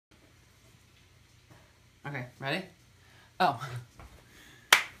Okay, ready? Oh.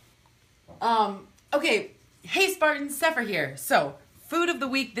 Okay. Hey Spartans, Sephir here. So, food of the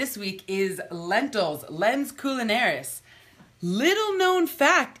week this week is lentils, lens culinaris. Little known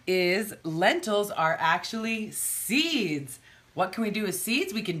fact is lentils are actually seeds. What can we do with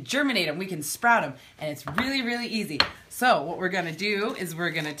seeds? We can germinate them, we can sprout them, and it's really, really easy. So what we're gonna do is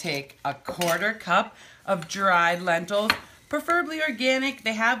we're gonna take a 1/4 cup of dried lentils, preferably organic.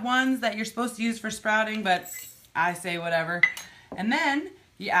 They have ones that you're supposed to use for sprouting, but I say whatever. And then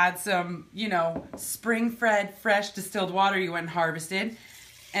you add some, spring-fed fresh distilled water you went and harvested.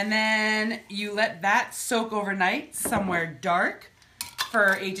 And then you let that soak overnight somewhere dark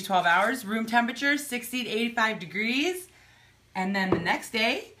for 8 to 12 hours. Room temperature, 60 to 85 degrees. And then the next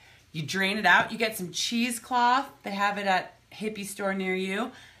day, you drain it out. You get some cheesecloth. They have it at hippie store near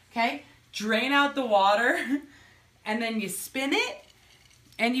you. Okay? Drain out the water. And then you spin it.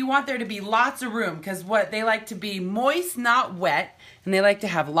 And you want there to be lots of room because they like to be moist, not wet. And they like to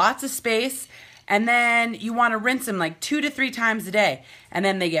have lots of space. And then you want to rinse them like 2 to 3 times a day. And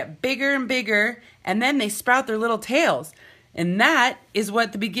then they get bigger and bigger. And then they sprout their little tails. And that is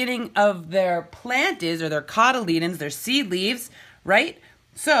what the beginning of their plant is, or their cotyledons, their seed leaves, right?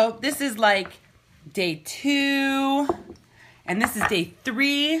 So this is like day 2. And this is day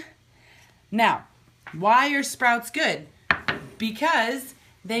 3. Now, why are sprouts good? Because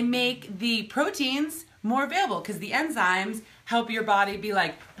they make the proteins more available, because the enzymes help your body be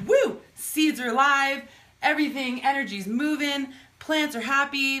like, woo, seeds are alive, everything, energy's moving, plants are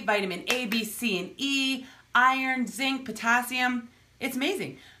happy, vitamin A, B, C, and E, iron, zinc, potassium. It's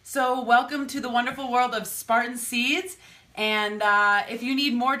amazing. So welcome to the wonderful world of Spartan seeds. And if you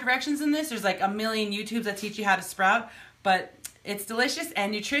need more directions in this, there's like a million YouTubes that teach you how to sprout, but it's delicious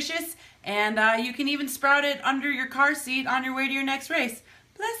and nutritious, and you can even sprout it under your car seat on your way to your next race.